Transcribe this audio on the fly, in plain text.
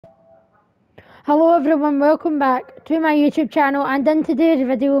Hello everyone, welcome back to my YouTube channel, and in today's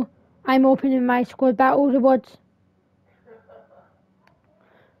video I'm opening my squad battle rewards.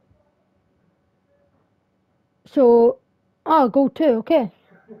 So, gold 2, okay.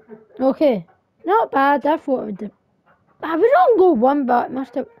 Okay, not bad, I thought it would do. I was on gold 1, but it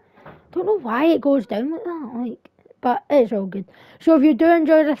must have, don't know why it goes down like that, but it's all good. So if you do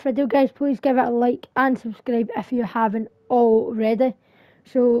enjoy this video guys, please give it a like and subscribe if you haven't already.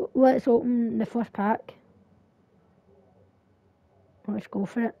 So let's open the first pack. Let's go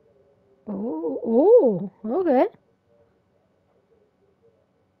for it. Oh, okay.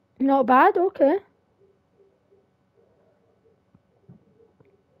 Not bad, okay.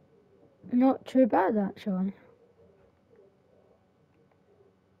 Not too bad actually.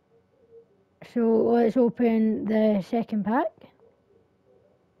 So let's open the second pack.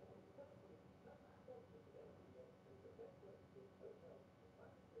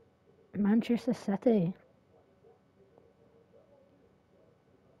 Manchester City.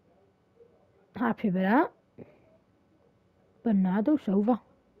 Happy with that. Bernardo Silva.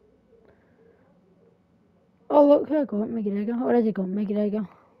 Oh look, I got McGregor. I already got McGregor.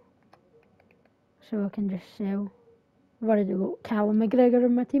 So I can just sell. I've already got Callum McGregor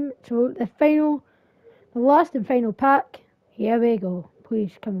in my team. So the last and final pack. Here we go.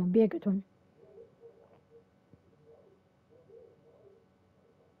 Please, come on, be a good one.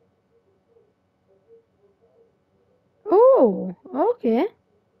 Oh, okay.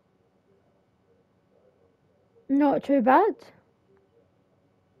 Not too bad.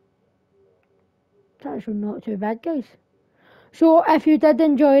 It's actually not too bad, guys. So if you did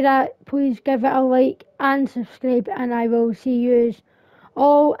enjoy that, please give it a like and subscribe, and I will see you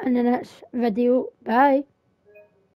all in the next video. Bye.